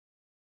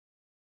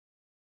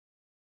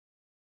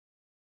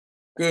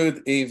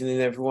Good evening,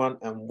 everyone,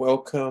 and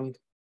welcome.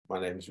 My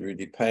name is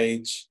Rudy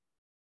Page,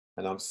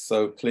 and I'm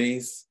so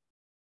pleased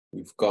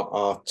we've got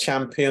our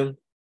champion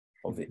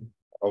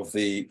of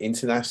the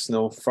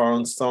International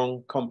Foreign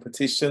Song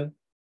Competition,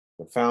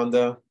 the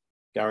founder,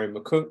 Gary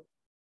McCook.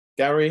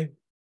 Gary,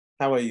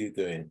 how are you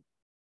doing?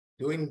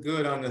 Doing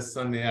good on this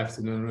Sunday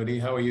afternoon, Rudy.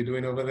 How are you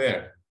doing over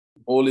there?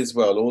 All is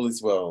well, all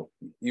is well.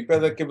 You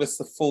better give us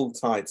the full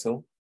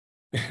title.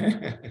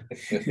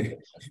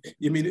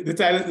 You mean the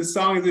title of the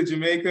song is the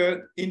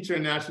Jamaica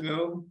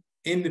International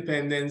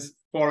Independence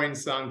Foreign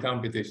Song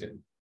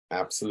Competition.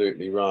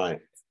 Absolutely right.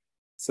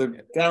 So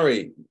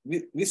Gary,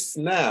 this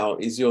now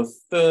is your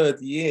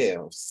third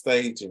year of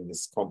staging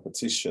this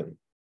competition.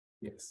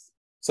 Yes.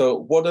 So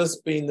what has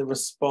been the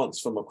response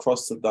from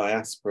across the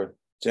diaspora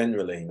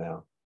generally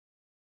now?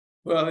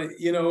 Well,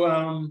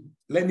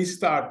 let me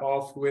start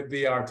off with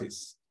the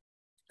artists.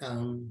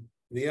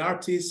 The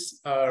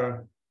artists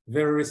are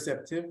very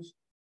receptive.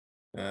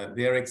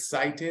 They're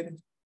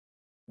excited.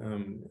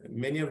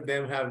 Many of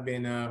them have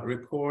been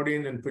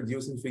recording and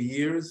producing for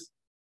years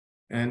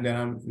and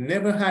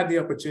never had the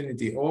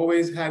opportunity,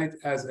 always had it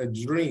as a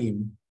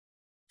dream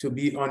to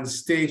be on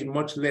stage,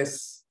 much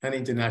less an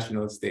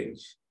international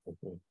stage.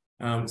 Okay.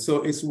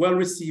 So it's well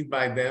received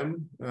by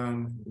them.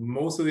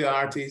 Most of the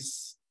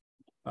artists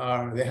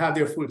they have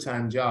their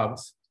full-time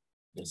jobs.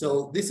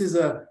 So this is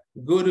a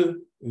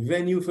good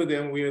venue for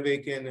them where they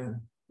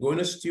can go in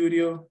a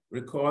studio,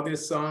 record their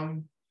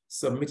song,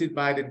 submit it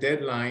by the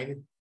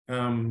deadline.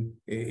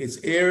 It's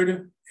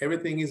aired.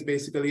 Everything is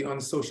basically on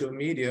social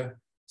media.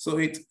 So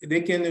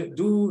they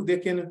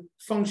can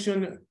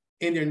function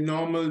in their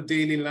normal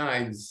daily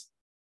lives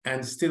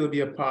and still be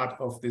a part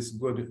of this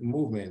good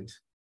movement.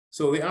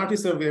 So the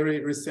artists are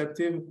very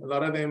receptive. A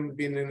lot of them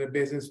been in the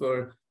business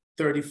for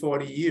 30,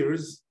 40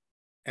 years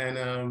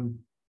and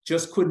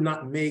just could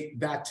not make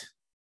that,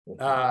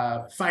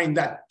 find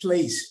that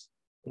place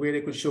where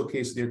they could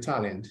showcase their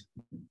talent.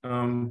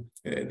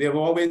 They've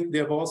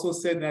also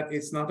said that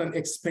it's not an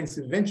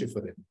expensive venture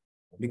for them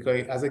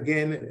because, as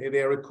again,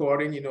 they're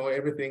recording,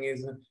 everything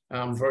is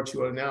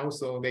virtual now,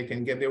 so they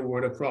can get their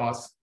word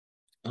across.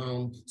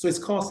 So it's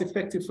cost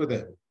effective for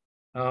them.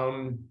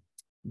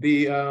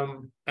 They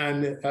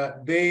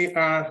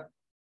are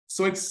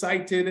so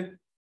excited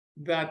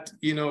that,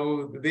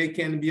 they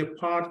can be a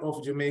part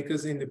of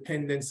Jamaica's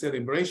Independence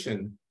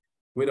Celebration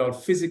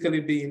without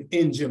physically being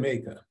in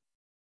Jamaica.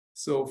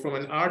 So from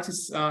an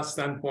artist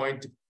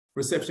standpoint,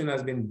 reception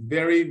has been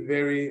very,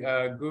 very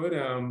good.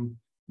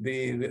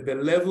 The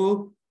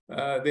level,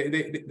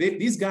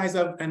 these guys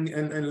have,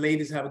 and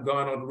ladies have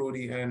gone out,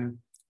 Rudy, and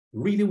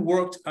really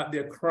worked at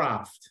their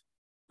craft.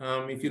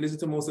 If you listen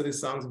to most of the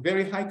songs,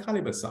 very high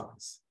caliber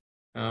songs.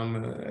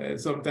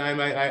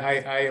 Sometimes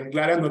I am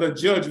glad I'm not a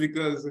judge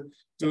because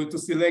to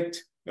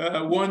select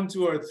 1,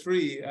 2, or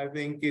 3, I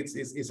think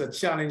it's a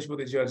challenge for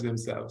the judge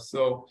themselves.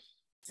 So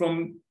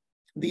from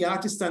the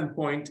artist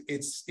standpoint,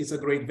 it's a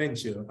great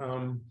venture.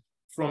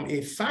 From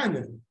a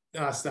fan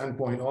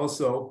standpoint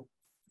also,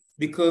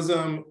 because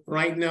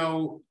right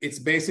now it's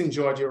based in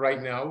Georgia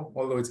right now,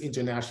 although it's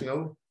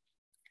international,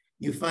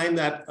 you find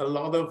that a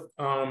lot of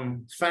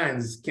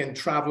fans can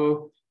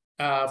travel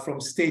from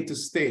state to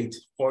state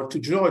or to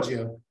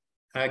Georgia.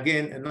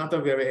 Again, not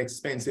a very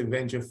expensive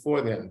venture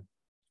for them.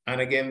 And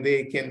again,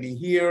 they can be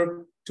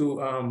here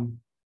to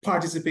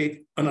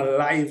participate on a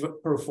live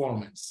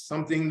performance,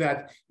 something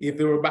that if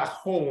they were back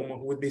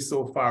home would be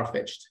so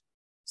far-fetched.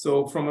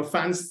 So from a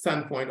fan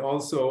standpoint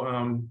also,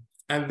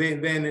 and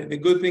then the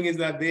good thing is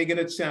that they get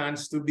a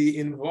chance to be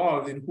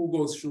involved in who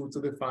goes through to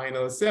the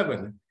final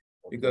 7,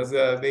 because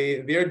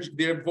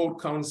their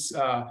vote counts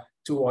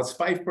towards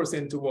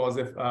 5% towards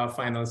the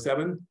final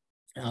 7.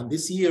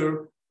 This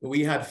year,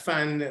 we had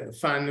fan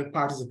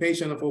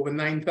participation of over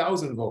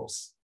 9,000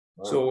 votes.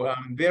 Wow. So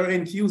they're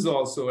enthused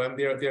also, and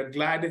they're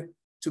glad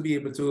to be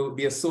able to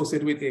be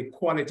associated with a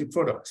quality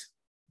product.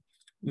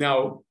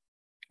 Now,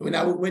 when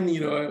I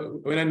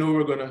know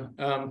we're gonna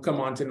come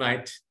on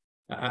tonight,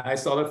 I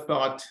sort of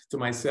thought to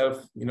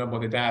myself,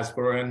 about the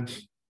diaspora,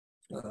 and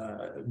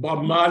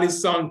Bob Marley's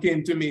song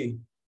came to me,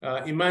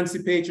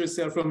 "Emancipate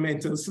Yourself from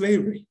Mental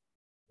Slavery."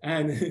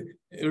 And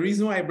the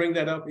reason why I bring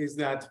that up is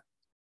that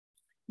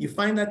you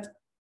find that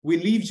we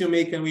leave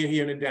Jamaica and we're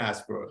here in the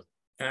diaspora.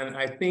 And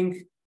I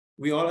think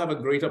we all have a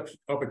great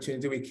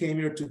opportunity. We came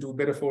here to do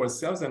better for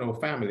ourselves and our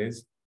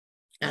families.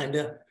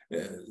 And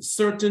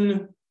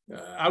certain,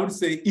 I would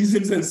say,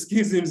 isms and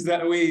schisms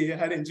that we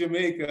had in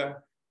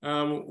Jamaica,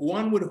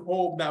 one would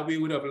hope that we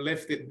would have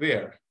left it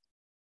there.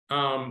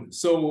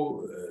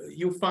 So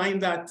you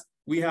find that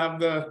we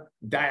have the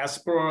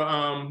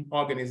diaspora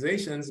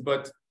organizations,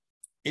 but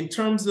in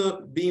terms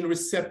of being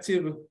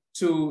receptive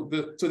to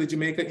the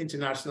Jamaica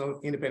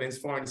International Independence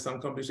Foreign Song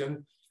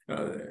Competition,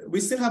 we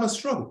still have a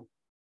struggle.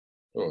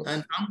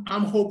 And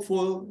I'm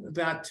hopeful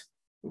that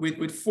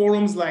with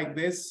forums like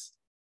this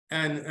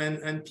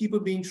and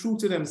people being true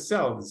to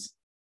themselves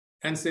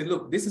and say,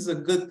 look, this is a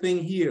good thing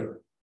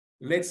here.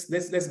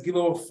 Let's give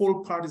our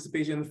full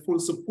participation, full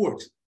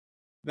support,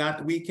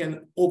 that we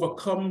can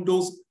overcome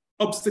those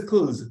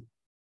obstacles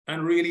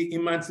and really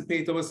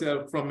emancipate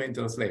ourselves from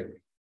mental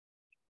slavery.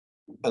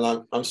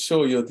 And I'm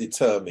sure you're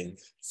determined,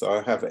 so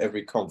I have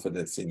every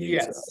confidence in you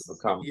to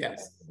overcome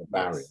the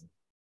barrier.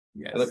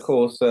 Yes. And of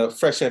course,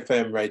 Fresh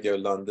FM Radio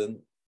London,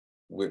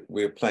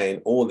 we're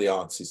playing all the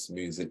artists'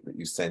 music that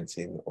you sent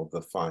in of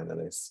the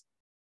finalists.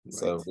 Right.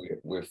 So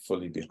we're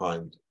fully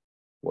behind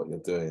what you're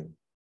doing.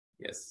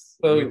 Yes.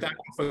 So we thank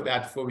you for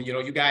that. For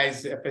you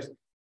guys,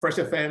 Fresh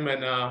FM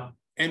and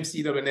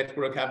MCW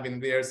Network have been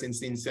there since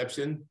the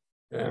inception.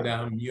 And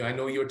I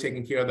know you're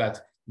taking care of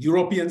that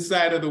European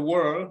side of the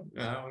world.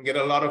 I get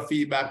a lot of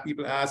feedback.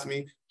 People ask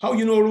me, how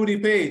you know Rudy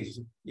Page?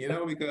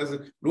 Because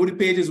Rudy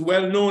Page is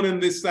well known in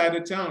this side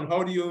of town.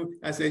 How do you?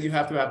 I said, you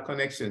have to have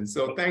connections.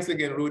 So thanks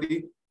again,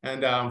 Rudy,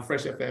 and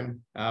Fresh FM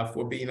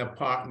for being a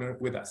partner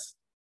with us.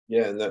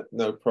 Yeah,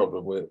 no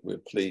problem. We're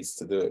pleased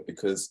to do it,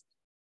 because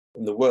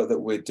in the work that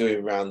we're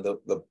doing around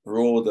the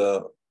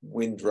broader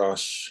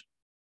Windrush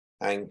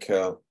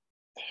Anchor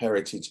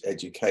Heritage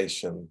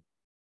Education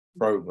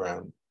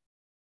program,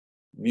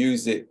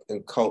 music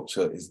and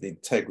culture is the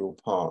integral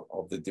part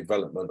of the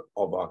development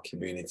of our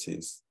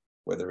communities,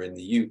 whether in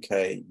the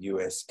UK,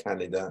 US,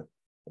 Canada.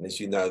 And as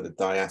you know, the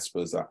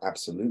diasporas are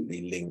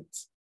absolutely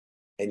linked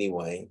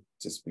anyway,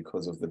 just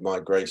because of the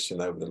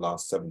migration over the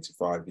last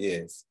 75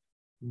 years.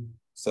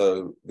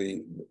 So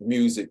the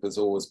music has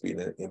always been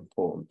an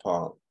important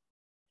part.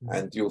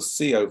 And you'll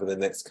see over the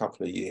next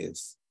couple of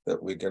years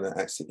that we're going to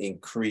actually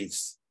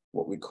increase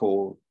what we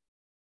call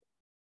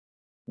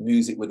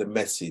music with a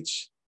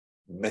message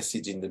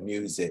in the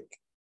music.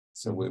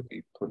 So we'll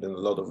be putting a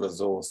lot of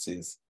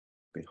resources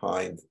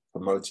behind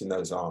promoting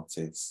those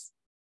artists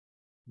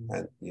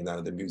and,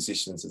 the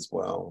musicians as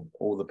well,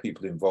 all the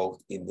people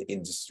involved in the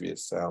industry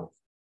itself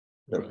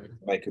that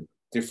make a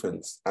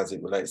difference as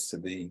it relates to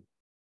the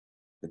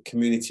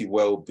community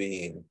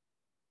well-being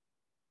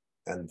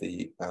and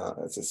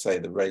as I say,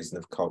 the raising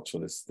of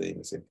cultural esteem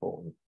is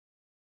important.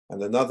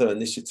 And another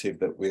initiative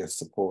that we're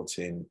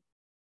supporting,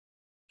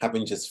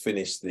 having just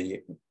finished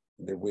the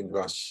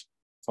Windrush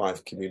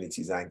 5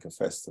 Communities Anchor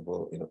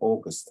Festival in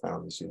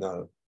Augusttown, as you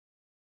know,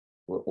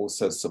 we're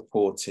also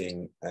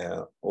supporting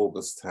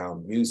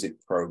Augusttown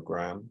music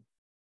program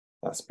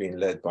that's been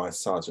led by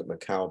Sergeant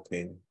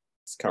McAlpin.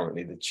 He's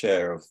currently the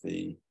chair of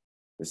the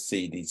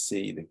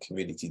CDC, the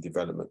Community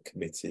Development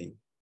Committee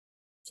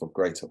for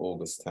Greater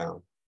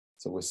Augusttown.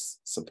 So we're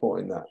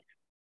supporting that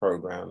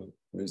program,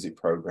 music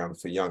program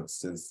for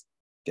youngsters,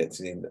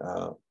 getting in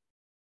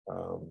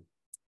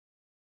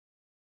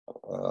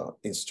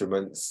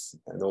instruments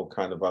and all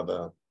kind of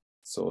other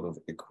sort of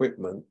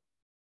equipment.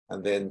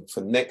 And then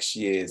for next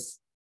year's,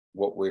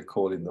 what we're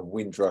calling the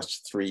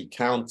Windrush 3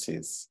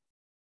 Counties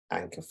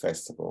Anchor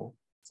Festival,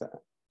 so,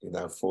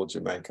 for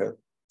Jamaica.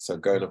 So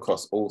going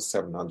across all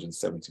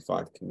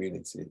 775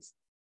 communities.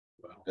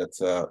 Wow.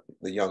 That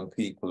the young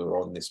people who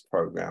are on this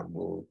program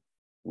will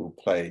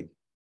play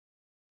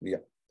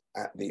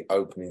at the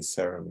opening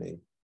ceremony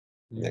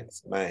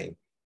next May.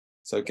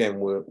 So again,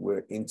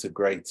 we're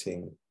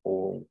integrating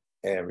all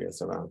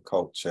areas around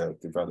culture,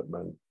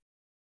 development,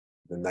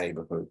 the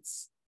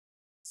neighborhoods.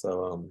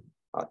 So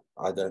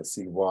I don't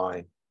see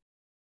why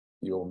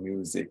your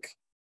music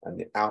and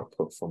the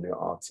output from your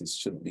artists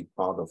shouldn't be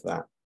part of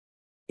that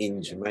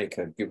in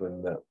Jamaica,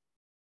 given that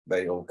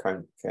they all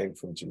came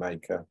from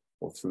Jamaica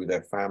or through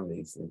their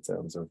families in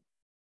terms of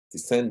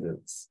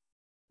descendants.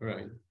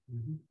 Right.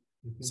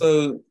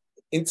 So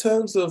in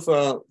terms of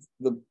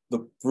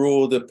the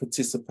broader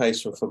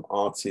participation from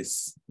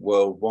artists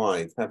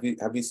worldwide, have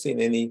you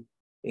seen any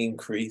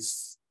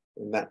increase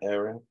in that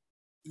area?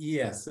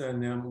 Yes,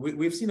 and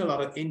we've seen a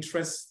lot of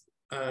interest.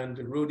 And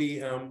Rudy,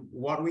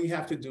 what we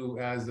have to do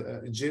as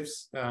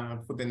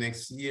JIIFSC for the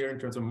next year in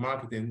terms of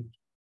marketing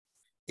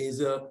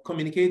is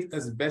communicate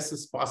as best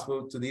as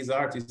possible to these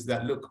artists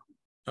that, look,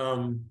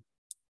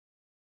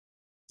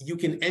 you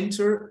can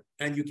enter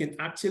and you can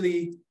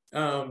actually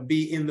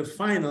be in the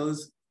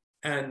finals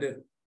and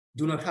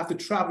do not have to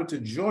travel to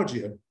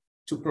Georgia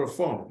to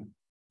perform.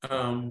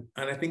 And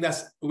I think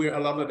that's where a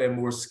lot of them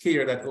were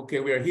scared that, okay,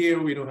 we're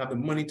here, we don't have the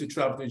money to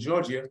travel to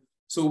Georgia.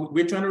 So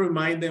we're trying to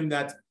remind them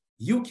that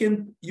you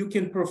can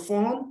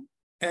perform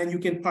and you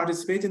can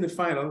participate in the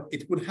final.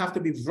 It would have to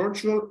be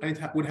virtual and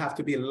it would have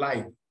to be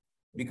live,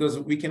 because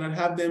we cannot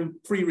have them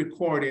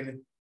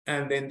pre-recording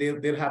and then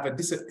they'll have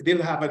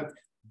an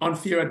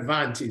unfair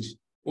advantage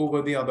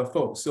over the other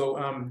folks. So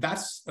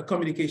that's a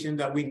communication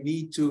that we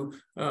need to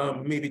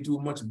maybe do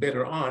much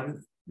better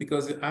on,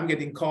 because I'm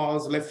getting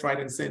calls left, right,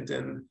 and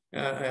center.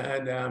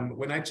 And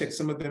when I check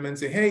some of them and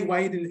say, hey, why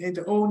you didn't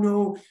enter? Oh,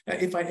 no,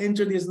 if I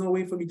enter, there's no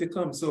way for me to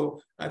come.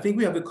 So I think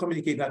we have to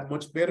communicate that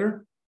much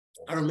better.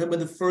 I remember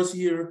the first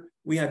year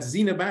we had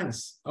Zena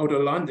Banks out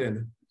of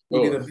London,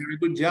 who did a very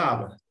good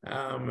job,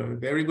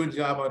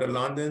 out of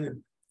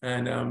London,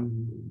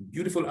 and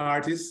beautiful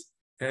artist.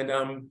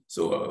 And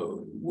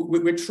so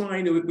we're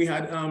trying to, we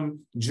had,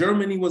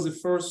 Germany was the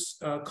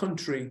first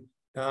country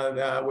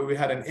where we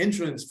had an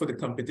entrance for the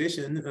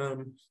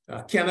competition.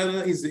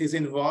 Canada is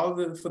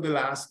involved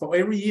for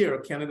every year.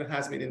 Canada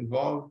has been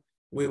involved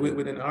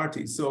with an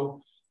artist.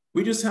 So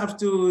we just have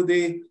to,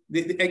 the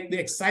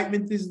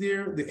excitement is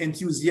there, the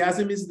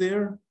enthusiasm is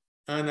there.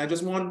 And I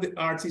just want the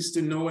artists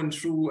to know, and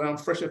through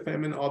Fresh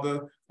FM and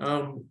other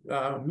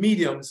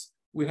mediums,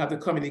 we have to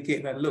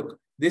communicate that, look,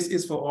 this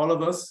is for all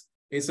of us.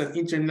 It's an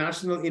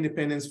international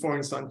independence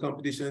foreign song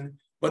competition,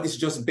 but it's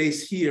just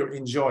based here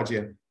in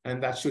Georgia,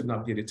 and that should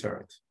not be a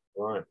deterrent.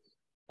 Right,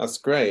 that's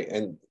great.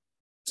 And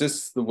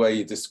just the way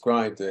you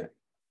described it,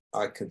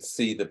 I can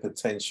see the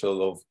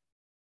potential of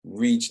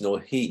regional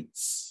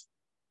heats.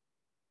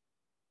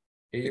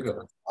 Here you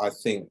go. I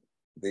think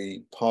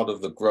the part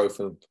of the growth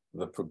and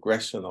the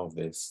progression of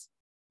this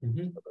for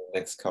the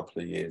next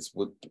couple of years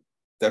would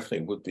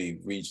be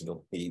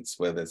regional heats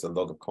where there's a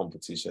lot of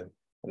competition.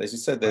 And as you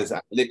said, there's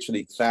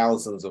literally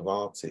thousands of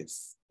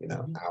artists, you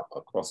know, out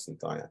across the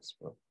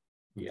diaspora.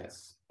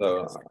 Yes.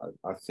 So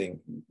I think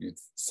you've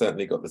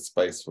certainly got the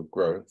space for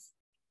growth.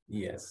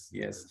 Yes,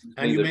 yes.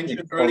 And you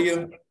mentioned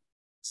earlier,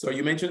 so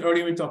you mentioned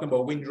earlier, we were talking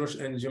about Windrush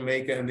and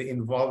Jamaica and the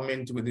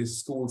involvement with the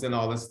schools and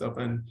all that stuff.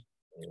 And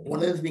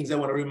one of the things I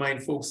want to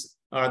remind folks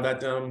are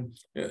that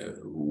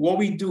what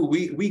we do,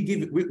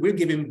 we're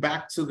giving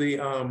back to the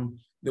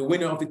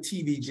winner of the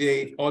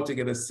TVJ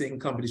Altogether Sing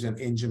competition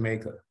in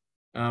Jamaica.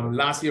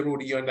 Last year,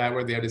 Rudy, you and I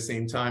were there at the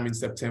same time in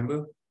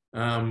September.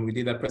 We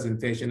did that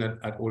presentation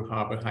at Old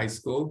Harbor High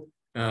School.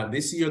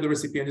 This year, the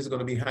recipient is going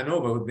to be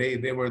Hanover.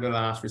 They were the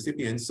last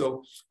recipient.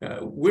 So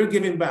we're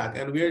giving back,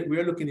 and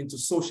we're looking into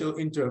social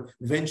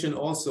intervention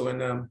also.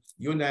 And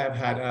you and I have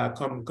had a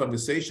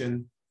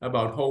conversation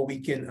about how we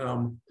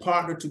can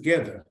partner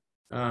together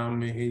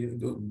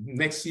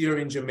next year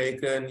in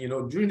Jamaica, and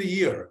during the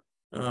year.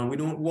 We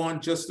don't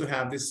want just to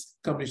have this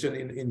competition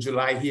in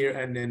July here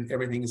and then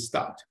everything is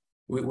stopped.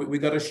 We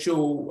got to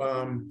show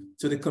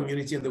to the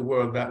community and the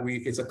world that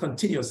it's a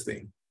continuous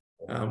thing.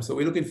 So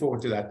we're looking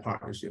forward to that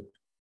partnership.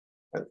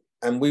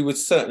 And we would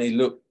certainly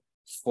look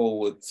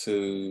forward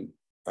to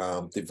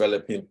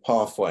developing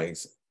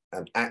pathways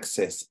and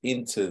access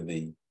into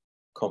the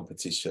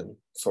competition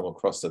from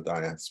across the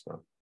diaspora.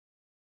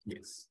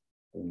 Yes.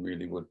 We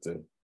really would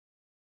do.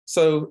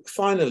 So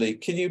finally,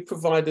 can you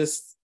provide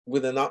us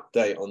with an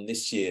update on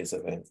this year's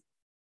event?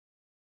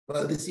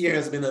 Well, this year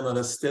has been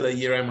another stellar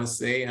year, I must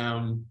say.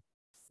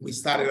 We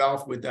started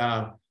off with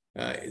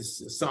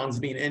songs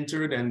being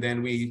entered, and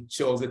then we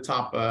chose the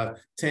top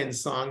 10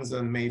 songs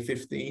on May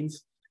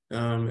 15th.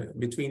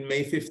 Between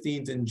May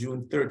 15th and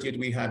June 30th,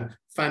 we had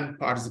fan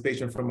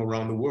participation from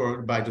around the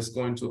world by just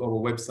going to our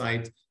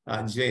website,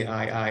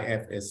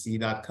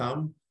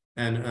 JIIFSC.com.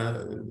 And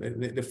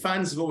the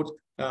fans vote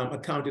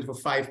accounted for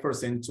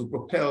 5% to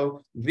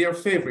propel their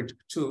favorite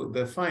to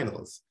the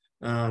finals.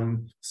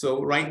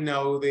 So right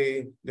now,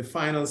 the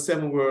final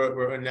 7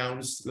 were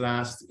announced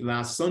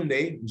last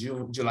Sunday,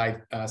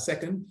 July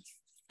 2nd,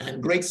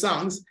 and great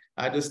songs.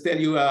 I just tell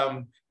you,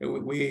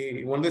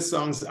 one of the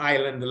songs,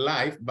 Island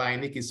Life by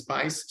Nikki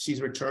Spice,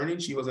 she's returning.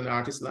 She was an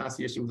artist last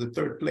year. She was the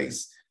 3rd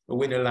place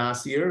winner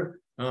last year.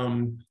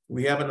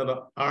 We have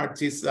another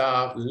artist,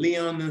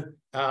 Leon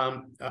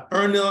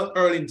Ernell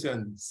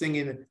Earlington,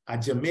 singing a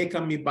Jamaica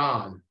Me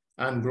Born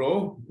and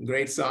Grow,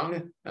 great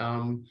song.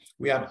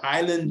 We have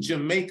Island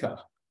Jamaica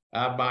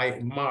by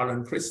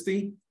Marlon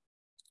Christie.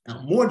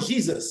 More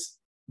Jesus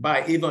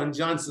by Yvonne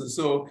Johnson.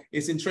 So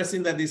it's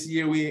interesting that this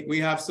year we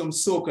have some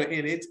soca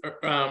in it.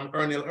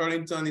 Ernell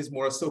Earlington is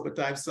more a soca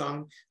type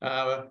song.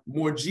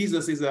 More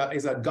Jesus is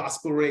a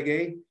gospel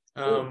reggae.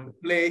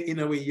 Play in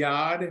Our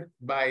Yard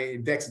by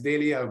Dex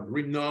Daly, a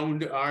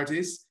renowned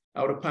artist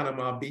out of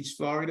Panama Beach,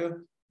 Florida.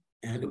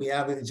 And we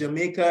have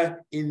Jamaica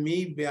in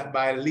Me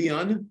by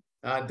Leon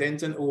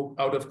Denton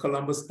out of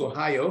Columbus,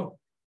 Ohio.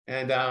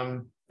 And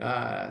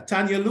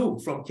Tanya Lou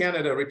from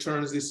Canada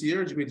returns this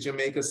year with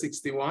Jamaica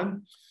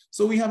 61.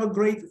 So we have a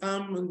great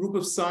group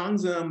of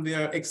songs.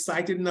 They're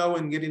excited now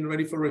and getting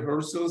ready for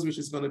rehearsals, which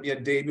is going to be a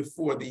day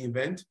before the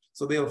event.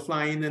 So they'll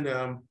fly in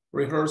and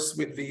rehearse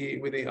with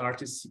the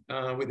artists,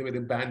 with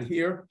the band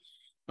here.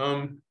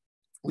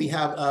 We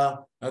have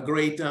a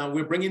great,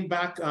 we're bringing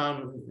back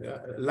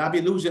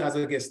Labi Luja as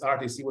a guest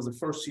artist. He was a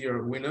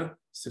 1st-year winner,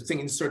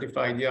 singing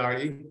Certified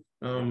Yardie.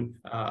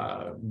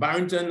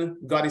 Barrington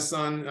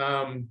Goddison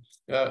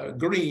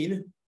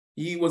Green,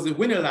 he was a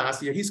winner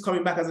last year. He's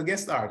coming back as a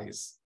guest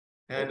artist.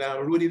 And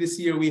Rudy, this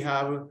year we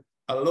have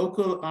a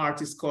local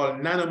artist called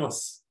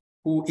Nanamus,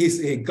 who is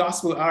a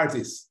gospel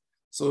artist.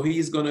 So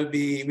he's going to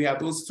be, we have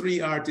those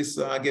 3 artists,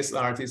 guest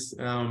artists.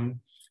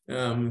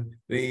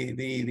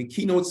 The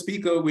keynote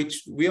speaker,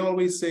 which we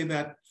always say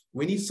that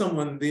we need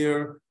someone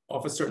there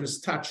of a certain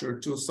stature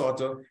to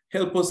sort of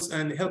help us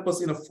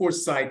in a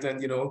foresight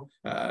and,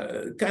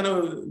 kind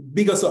of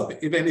big us up,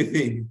 if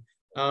anything.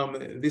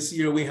 This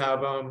year we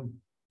have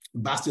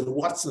Bastian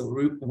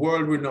Watson,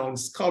 world-renowned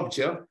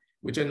sculpture,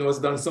 which I know has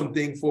done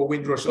something for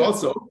Windrush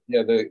also.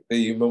 Yeah,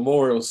 the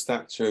memorial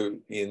statue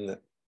in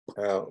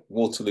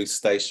Waterloo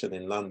Station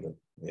in London.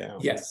 Yeah.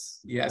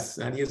 Yes,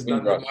 and he has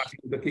done the Martin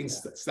Luther King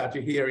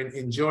statue here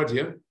in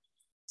Georgia.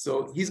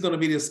 So he's going to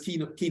be this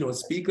keynote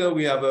speaker.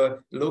 We have a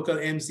local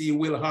MC,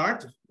 Will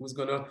Hart, who's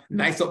going to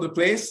nice up the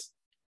place.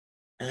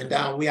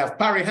 And we have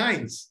Parry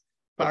Hines.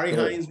 Parry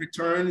Hines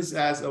returns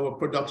as our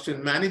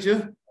production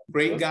manager.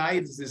 Great guy.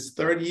 This is his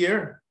 3rd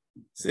year.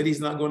 Said he's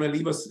not going to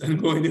leave us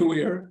and go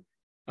anywhere.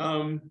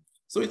 So,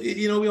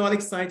 you know, we're all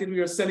excited.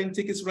 We are selling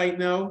tickets right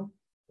now.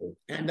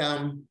 And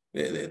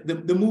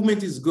the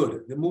movement is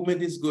good. The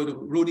movement is good.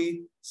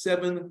 Rudy,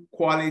 7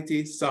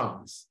 quality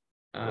songs.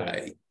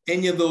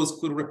 Any of those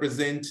could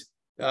represent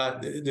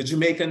the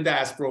Jamaican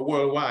diaspora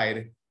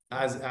worldwide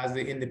as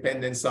the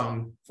independent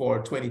song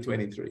for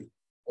 2023.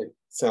 It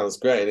sounds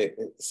great. It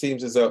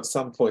seems as though at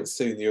some point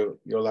soon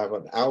you'll have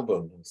an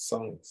album of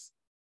songs.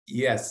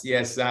 Yes,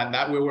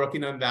 that we're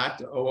working on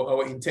that.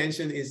 Our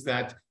intention is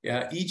that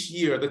each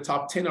year the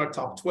top 10 or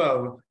top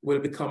 12 will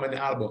become an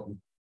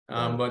album.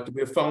 But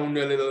we found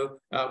a little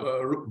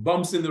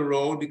bumps in the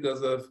road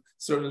because of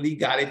certain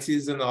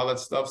legalities and all that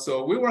stuff.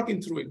 So we're working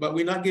through it, but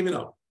we're not giving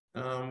up.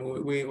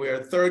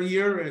 We're 3rd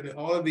year, and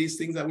all of these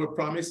things that were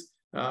promised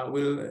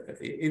will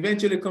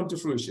eventually come to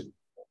fruition.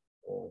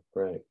 Oh,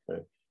 great.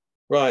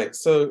 Right,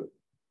 so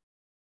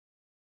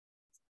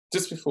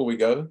just before we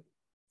go,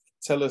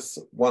 tell us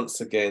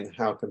once again,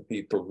 how can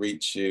people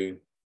reach you,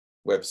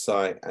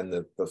 website, and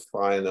the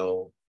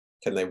final,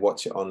 can they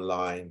watch it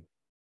online?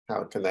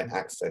 How can they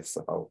access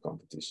the whole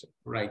competition?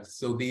 Right,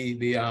 so the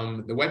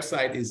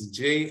website is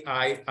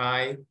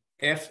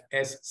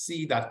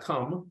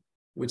JIIFSC.com,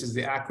 which is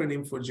the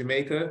acronym for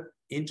Jamaica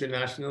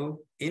International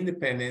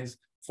Independence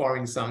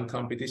Foreign Song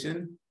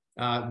Competition.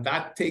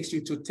 That takes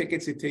you to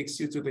tickets, it takes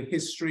you to the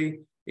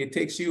history, it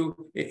gives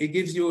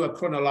you a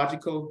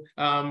chronological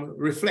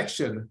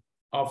reflection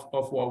of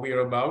what we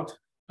are about.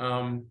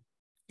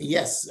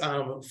 Yes,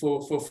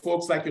 for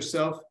folks like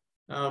yourself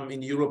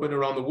in Europe and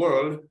around the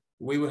world,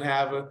 you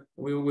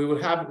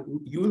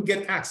will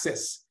get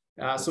access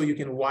so you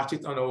can watch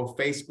it on our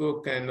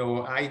Facebook and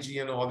our IG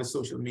and all the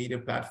social media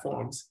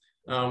platforms.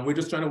 We're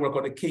just trying to work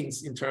out the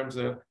kinks in terms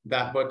of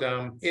that, but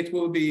it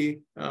will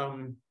be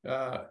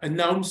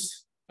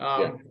announced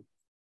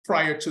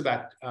prior to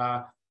that,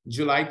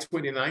 July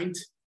 29th.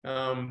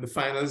 The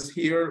finals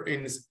here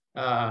in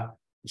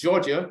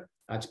Georgia,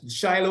 at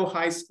Shiloh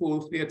High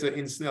School Theater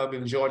in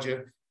Snellville,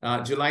 Georgia,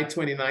 July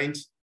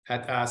 29th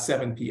at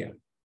 7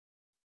 p.m.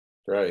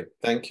 Great,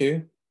 thank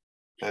you,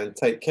 and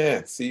take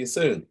care. See you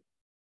soon.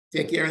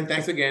 Take care, and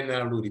thanks again,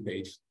 Rudy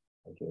Page.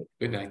 Thank you.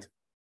 Good night.